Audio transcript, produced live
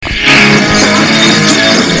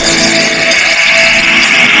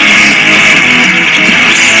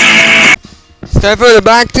Time for the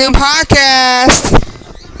Black Doom Podcast.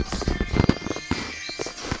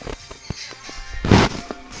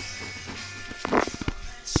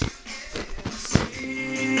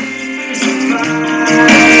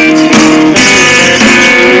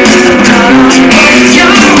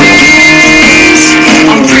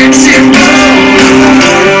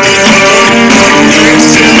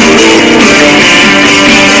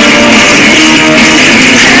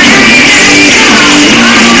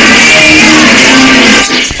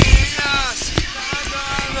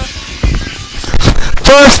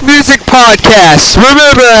 First music podcast.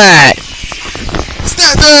 Remember that.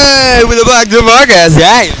 Step away with the Black Doom Podcast.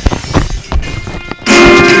 Yeah.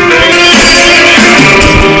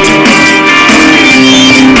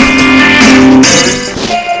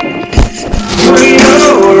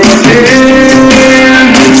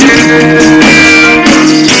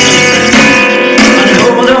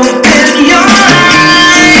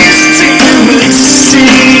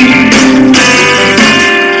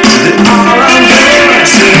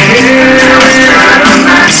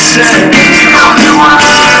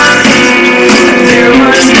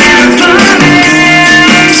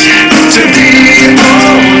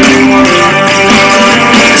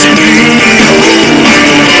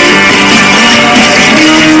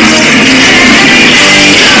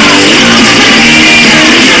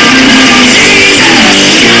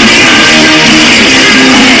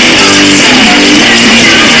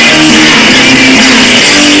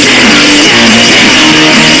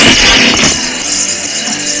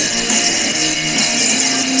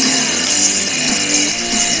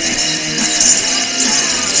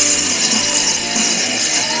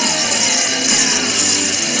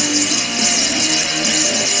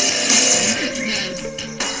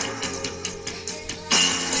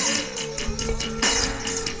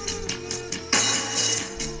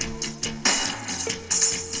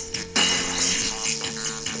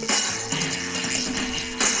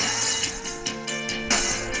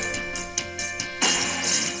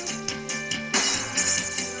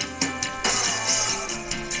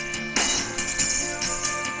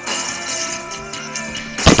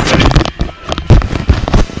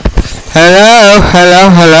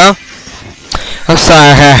 Hello. I'm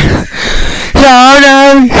sorry. No.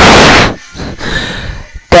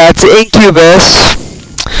 That's Incubus.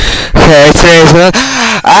 Okay, today's one.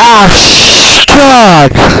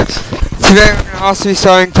 God. Today we're gonna also be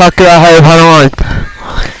talking about Harry Potter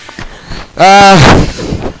 1.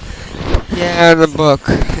 Yeah, the book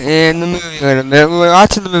and the movie later. We're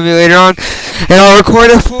watching the movie later on, and I'll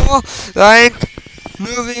record a full-length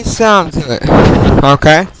movie sound to it.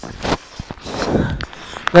 Okay?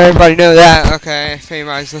 Everybody know that, okay, if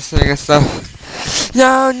anybody's listening and stuff.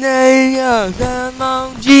 Your name, come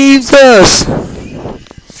on, Jesus!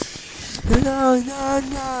 No.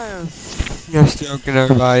 Just joking,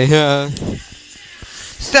 everybody.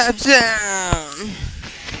 Step down!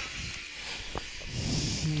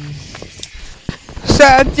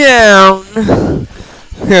 Step down!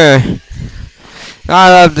 Okay. I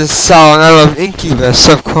love this song. I love Incubus,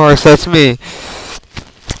 of course, that's me.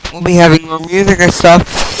 We'll be having more music and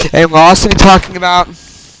stuff, and we'll also be talking about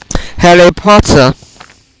Harry Potter.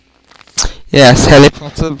 Yes, Harry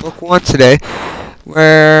Potter Book 1 today,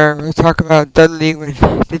 where we'll talk about Dudley.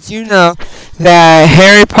 Did you know that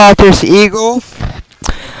Harry Potter's eagle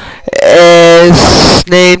is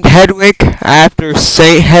named Hedwig after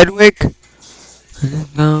Saint Hedwig?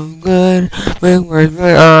 No good when words,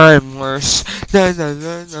 but I'm worse. Man,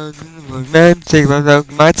 take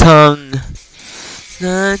my tongue.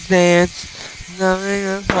 Let's dance, nothing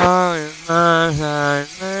apart in my heart,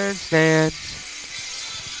 let's dance.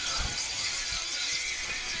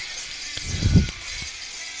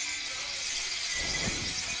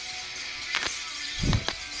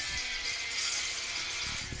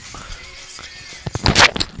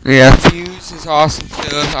 Yeah, Fuse is awesome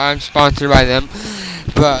too. I'm sponsored by them,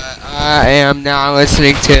 but I am now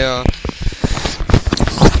listening to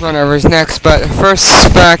whatever's next. But the first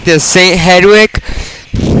fact is Saint Hedwig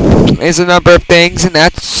is a number of things, and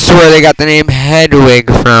that's where they got the name Hedwig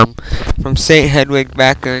from Saint Hedwig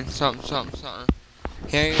back in something.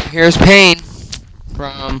 Here's Pain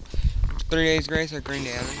from 3 Days Grace or Green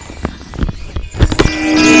Day.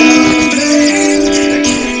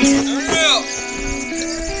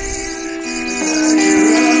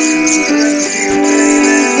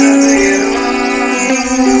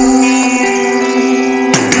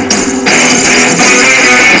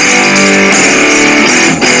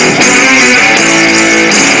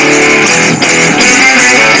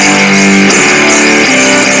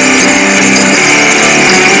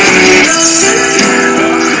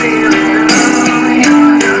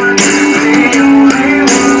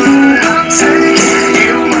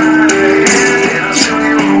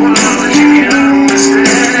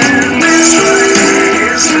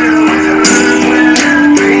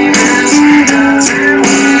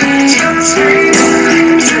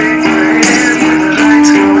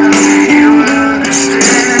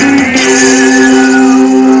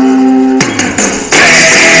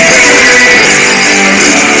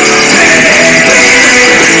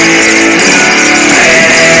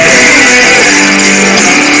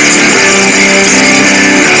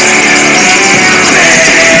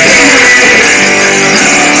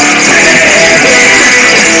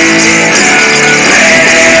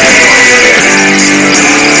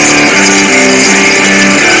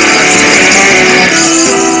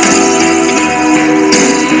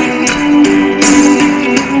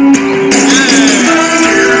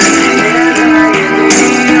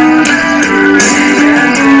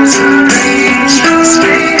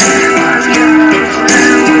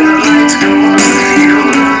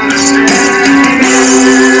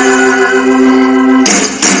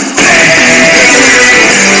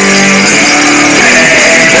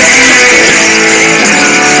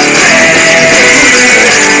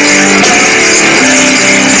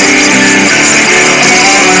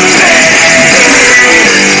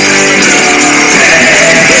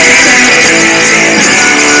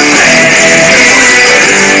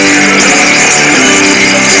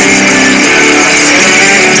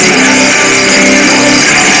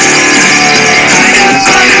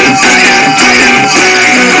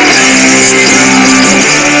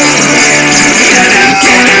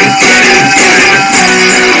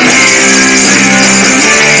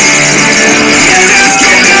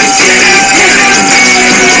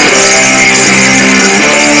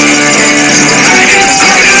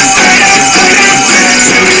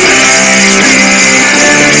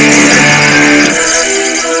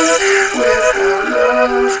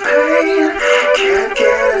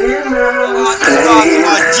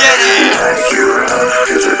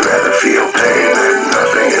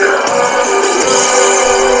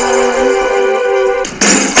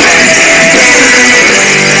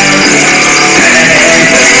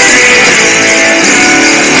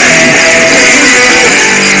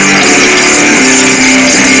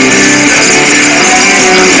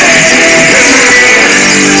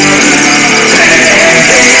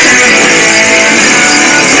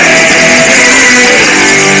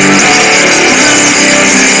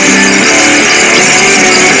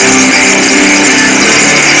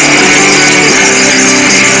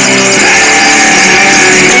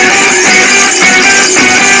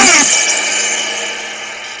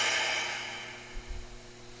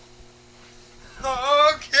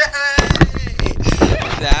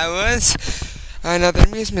 that was another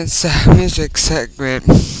music segment.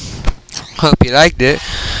 Hope you liked it.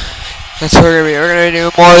 That's what we're gonna do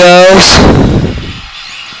more of those.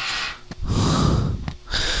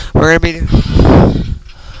 We're gonna be.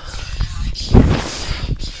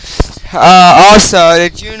 Also,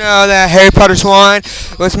 did you know that Harry Potter's wand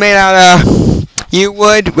was made out of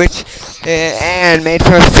wood, which and made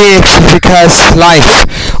from a phoenix because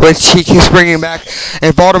life, which he keeps bringing back,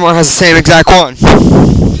 and Voldemort has the same exact one.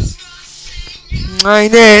 I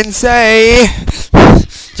didn't say.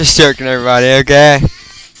 Just joking, everybody. Okay.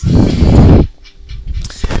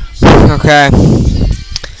 Okay.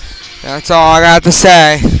 That's all I got to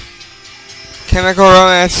say. Chemical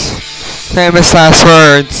Romance, famous last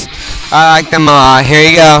words. I like them a lot.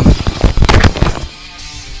 Here you go.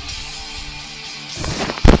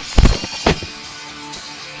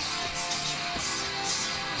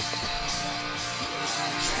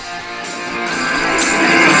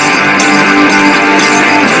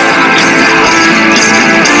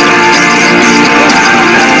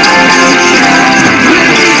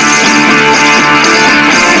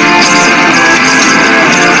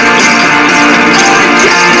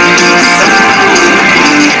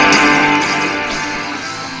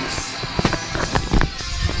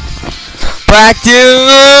 Back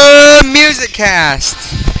to Music Cast.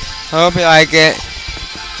 Hope you like it.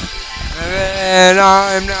 And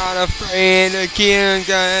I'm not afraid to keep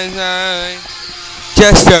going.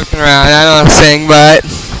 Just joking around. I don't sing, but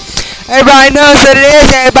everybody knows what it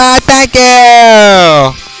is. Everybody, thank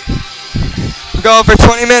you. I'm going for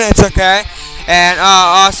 20 minutes, okay? And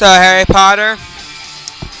also Harry Potter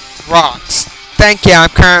rocks. Thank you. I'm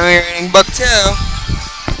currently reading book 2.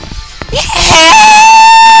 Yeah!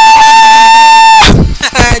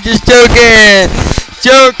 Just joking.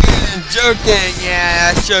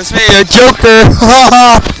 Yeah, that's just me, a joker.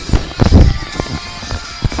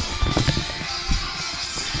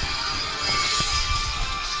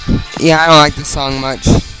 Yeah, I don't like this song much.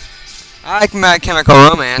 I like My Chemical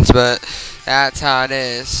Romance, but that's how it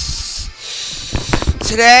is.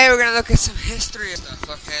 Today we're gonna look at some history stuff.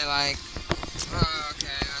 Okay,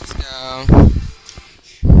 okay, let's go.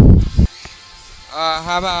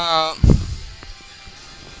 How about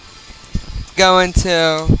going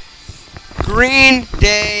to Green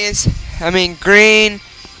Day.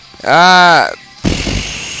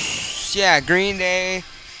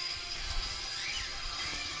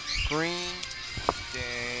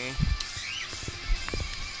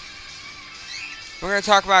 We're going to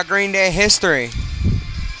talk about Green Day history.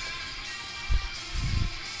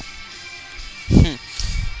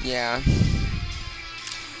 Yeah.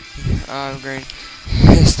 Green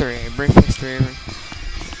history, brief history.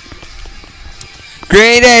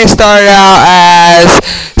 Green Day started out as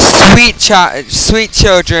Sweet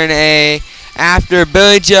Children, after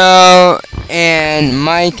Billy Joe and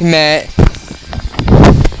Mike met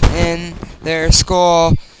in their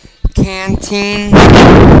school canteen.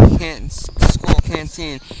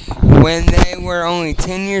 When they were only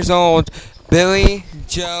 10 years old, Billy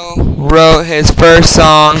Joe wrote his first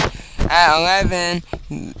song. At 11,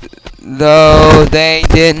 though, they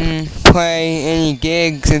didn't play any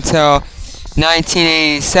gigs until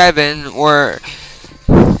 1987, where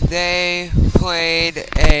they played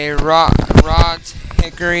a Rod's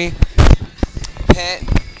Hickory Pit.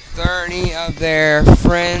 30 of their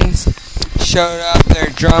friends showed up. Their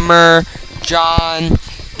drummer, John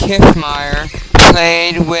Kiffmeyer,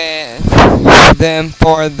 played with them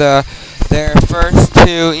for their first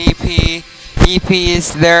 2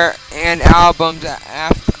 EPs and albums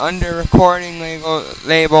under recording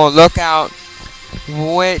label Lookout,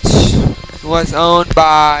 which was owned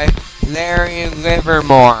by Larry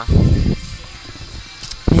Livermore.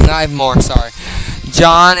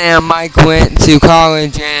 John and Mike went to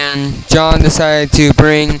college, and John decided to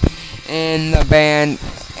bring in the band,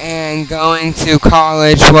 and going to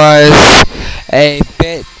college was a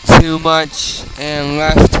bit too much and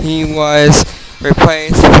left. He was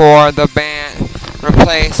replaced for the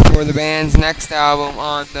band's next album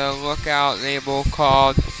on the Lookout label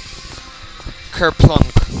called Kerplunk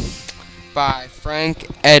by Frank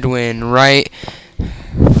Edwin Wright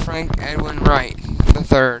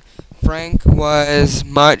III. Frank was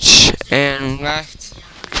much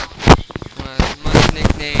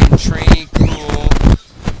nicknamed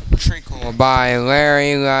Treacle by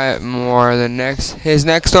Larry Littmore, his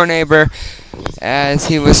next door neighbor, as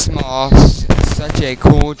he was small. Such a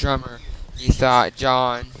cool drummer, he thought.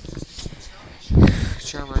 John,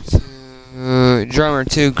 drummer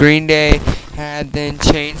to Green Day, had then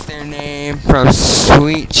changed their name from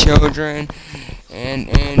Sweet Children and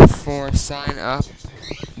in for sign up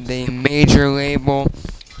the major label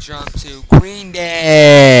jump to Green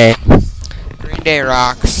Day. Green Day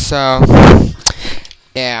rocks. So,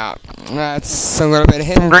 yeah, that's a little bit of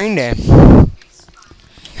hidden Green Day.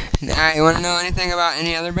 Now, you want to know anything about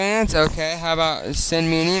any other bands? Okay, how about send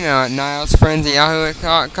me an email at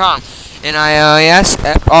nilesfriends@yahoo.com.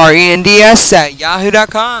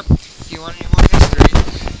 NILESFRENDS@yahoo.com. If you want any more history,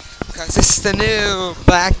 because this is the new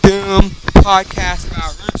Black Doom podcast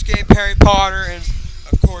about RuneScape, Harry Potter, and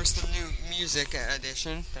of course the new music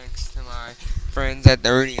edition. Thanks to my friends at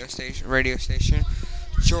the radio station,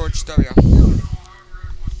 George W. And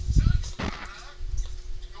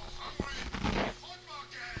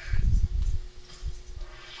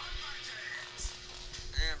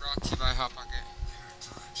brought to you by Hot Pocket.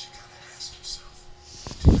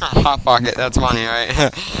 Hot Pocket, that's funny,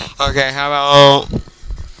 right? Okay, how about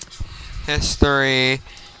history?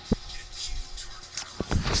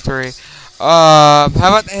 How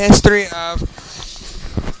about the history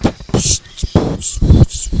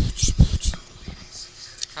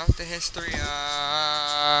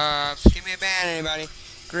of give me a band, anybody?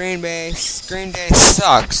 Green Day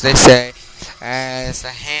sucks, they say, as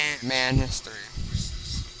the man history.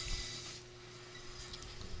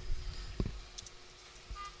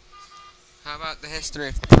 How about the history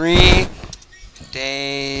of 3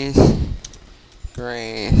 Days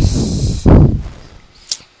Grace?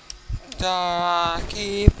 I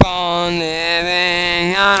keep on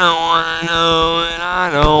living, I don't wanna know, and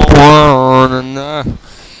I don't wanna know.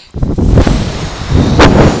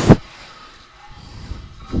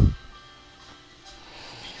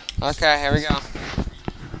 Okay, here we go.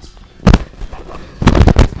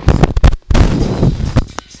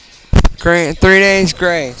 Great, 3 Days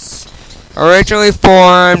Grace. Originally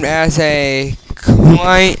formed as a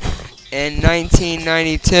quite in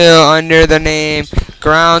 1992 under the name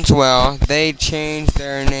Groundswell, they changed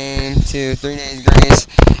their name to 3 Days Grace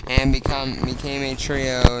and became a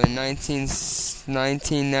trio. In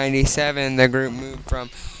 1997, the group moved from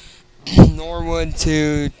Norwood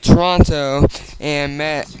to Toronto and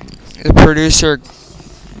met the producer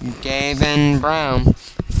Gavin Brown,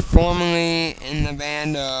 formerly in the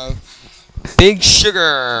band of Big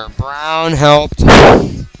Sugar. Brown helped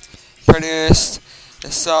produce the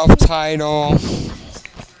self-titled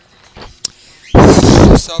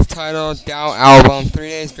Doubt album, 3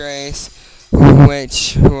 Days Grace,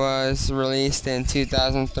 which was released in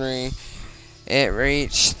 2003. It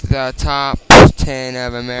reached the top 10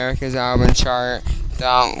 of America's album chart,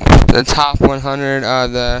 the top 100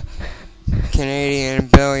 of the Canadian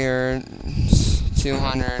Billboard's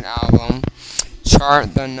 200 album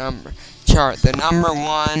chart, the number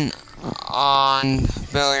one on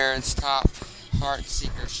Billboard's top Heart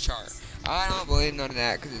Seekers chart. I don't believe none of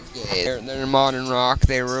that because it's gay. They're modern rock.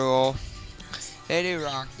 They rule. They do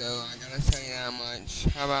rock though. I gotta tell you that much.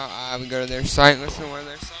 How about we go to their site, listen to one of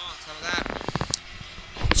their songs? How about that?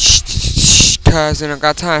 Cause I don't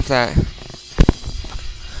got time for that.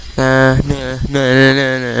 Nah.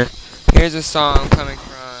 Here's a song coming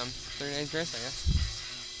from 3 Days Grace, I guess.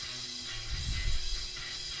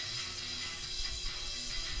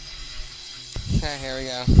 Okay, here we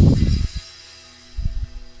go.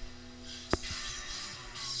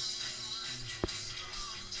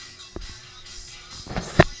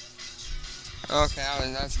 Okay,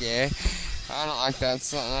 that's gay. I don't like that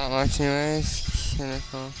song that much anyways.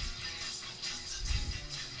 Cynical.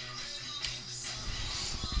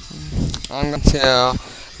 I'm going to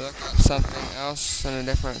look up something else on a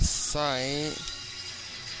different site.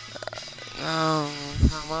 Oh,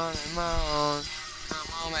 come on,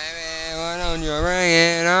 baby, why don't you bring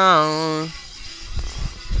it on?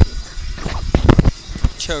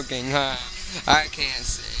 Choking, huh? I can't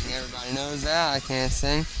sing. Everybody knows that. I can't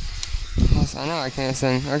sing. Yes, I know I can't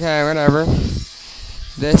sing. Okay, whatever.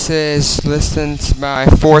 This is listened by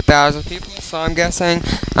 4,000 people, so I'm guessing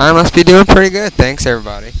I must be doing pretty good. Thanks,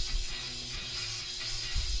 everybody.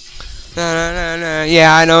 No.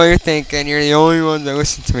 Yeah, I know what you're thinking. You're the only one that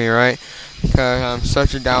listens to me, right? Because I'm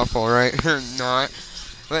such a doubtful, right? Not.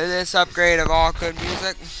 With this upgrade of all good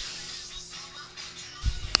music.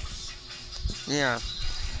 Yeah.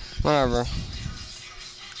 Whatever.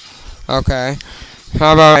 Okay.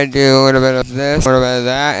 How about I do a little bit of this, a little bit of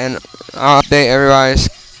that, and I'll update everybody's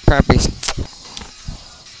crappy.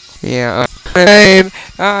 Yeah. Babe,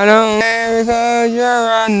 I don't care because you're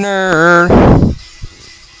a nerd.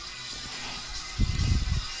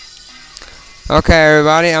 Okay,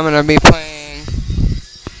 everybody, I'm gonna be playing.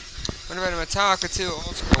 What about Metallica too?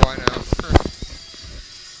 Old school, I know.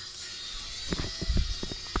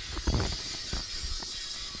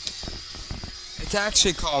 It's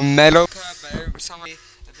actually called Metallica, but somebody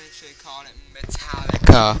eventually actually called it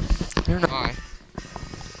Metallica. I don't know why.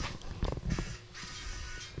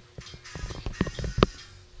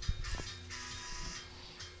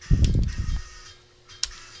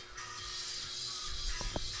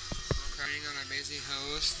 I'm on a busy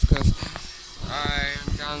host because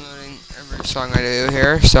I'm downloading every song I do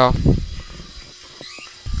here, so.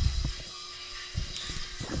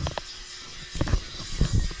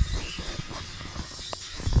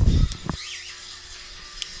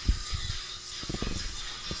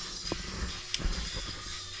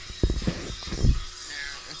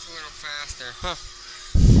 Yeah, it's a little faster, huh?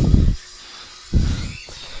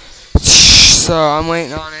 So I'm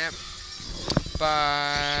waiting on it,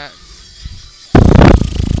 but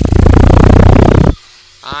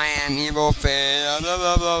I am evil fan, blah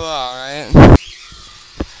blah blah blah, right?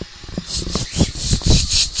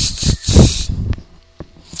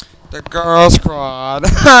 The girls squad.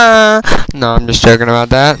 No, I'm just joking about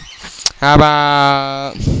that. How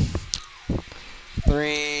about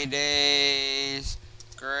 3 days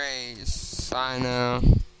grace? I know.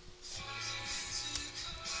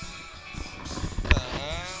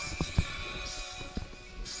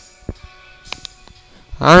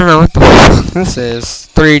 I don't know what the fuck this is.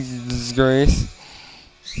 3 days grace.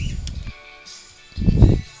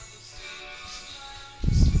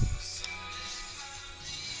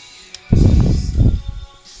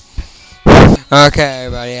 Okay,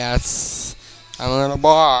 buddy, that's. I'm a little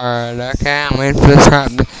bored. Okay, I'm waiting for this to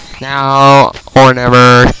happen now or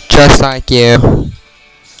never, just like you.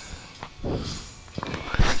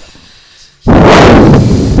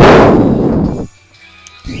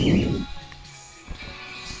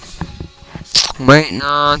 I'm waiting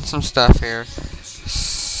on some stuff here.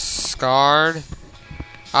 Scarred?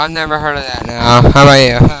 I've never heard of that now. How about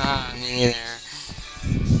you? Me neither.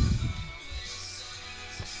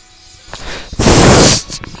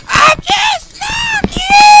 I'm just lucky!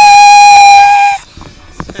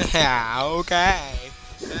 Yeah, okay.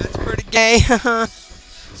 That's pretty gay.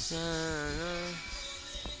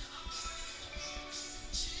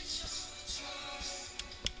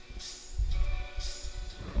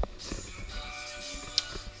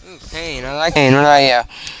 Ooh, pain. I like pain. What about you?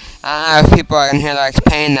 I don't know if people in here like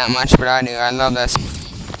pain that much, but I do. I love this.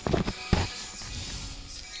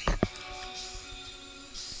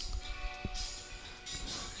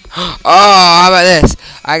 Oh, how about this?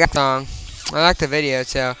 I got a song. I like the video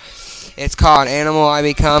too. It's called "Animal I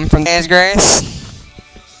Become" from Days Grace.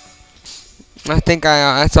 I think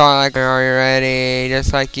that's all I like. Are you ready?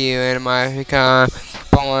 Just like you, animal I become.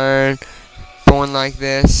 Born like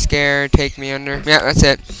this. Scared, take me under. Yeah, that's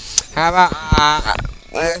it. How about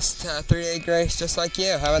last 3 Day Grace, just like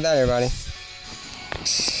you? How about that, everybody?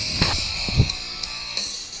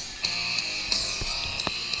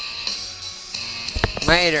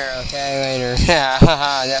 Later, okay, later. Yeah,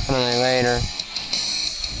 definitely later.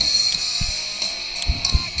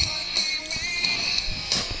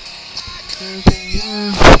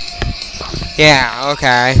 Yeah,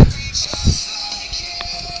 okay.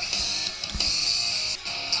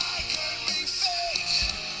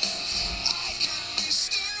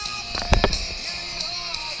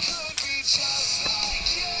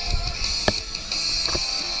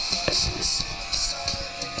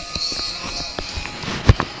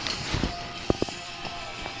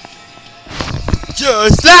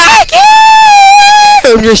 Just like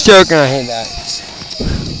you! I'm just joking, I hate that.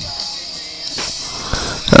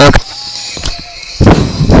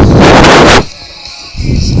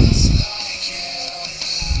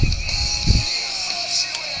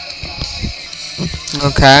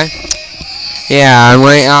 Okay. Yeah, I'm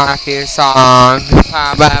waiting on a few songs.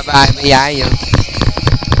 Bye bye bye. Yeah, you.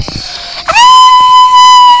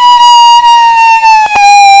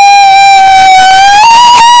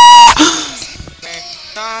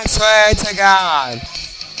 I swear to God.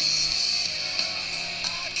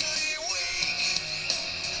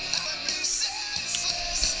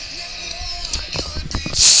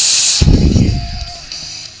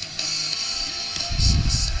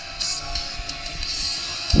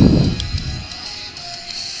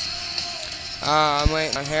 I'm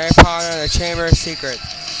waiting on Harry Potter and the Chamber of Secrets.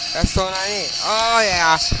 That's the one I need. Oh,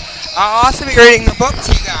 yeah. I'll also be reading the book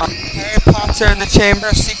to you guys. Harry Potter and the Chamber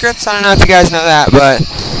of Secrets. I don't know if you guys know that, but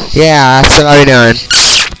yeah, that's what I'll be doing.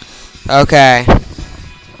 Okay.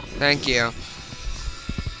 Thank you.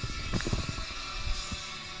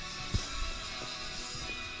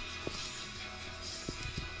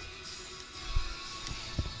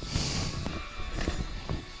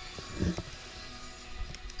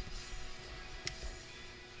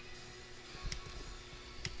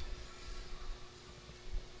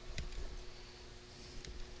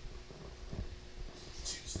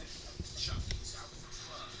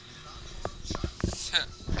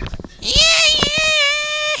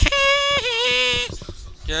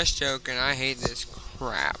 Just joking. I hate this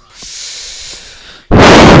crap.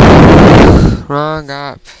 Wrong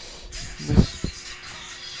up.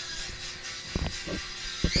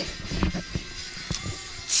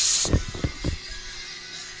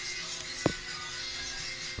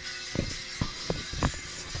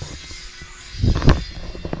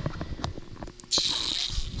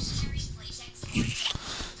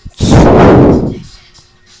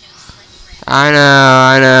 I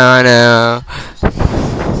know.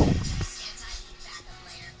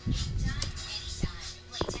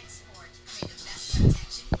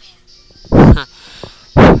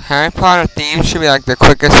 Harry Potter theme should be like the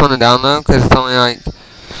quickest one to download because it's only like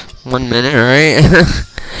 1 minute, right?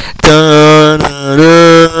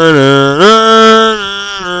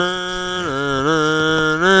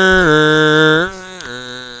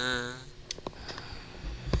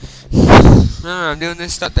 I'm doing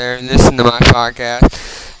this stuff there and listen to my podcast.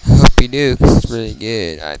 I hope you do, because it's really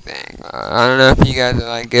good, I think. I don't know if you guys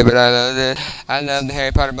like it, but I love it. I love the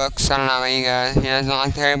Harry Potter books. I don't know about you guys. If you guys don't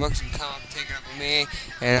like the Harry books, you can come up and take it up with me,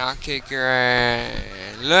 and I'll kick your ass.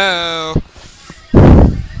 Hello?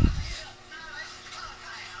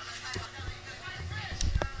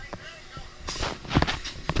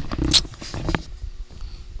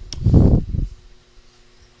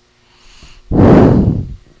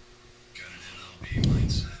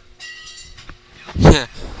 Yeah.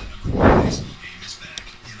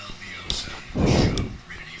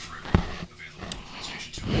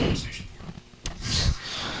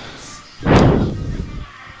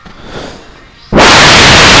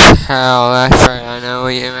 Hell, that's right. I know what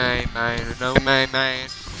you mean, man. I know, man.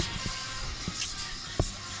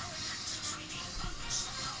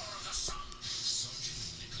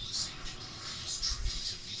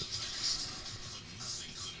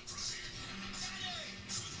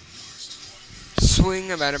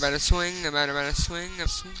 Swing, about a swing, about a swing, a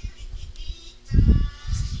swing.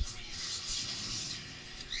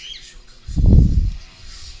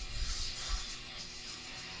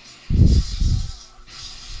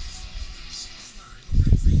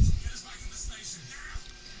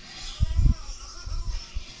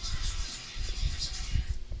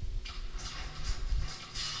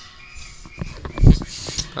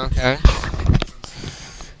 Okay.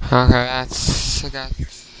 Okay, that's okay.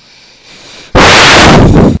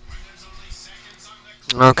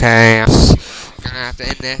 Okay, I'm gonna have to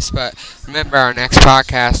end this, but remember our next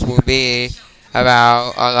podcast will be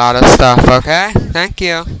about a lot of stuff. Okay, thank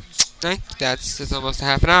you. That's almost a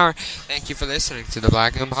half an hour. Thank you for listening to the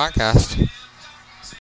Black and Podcast.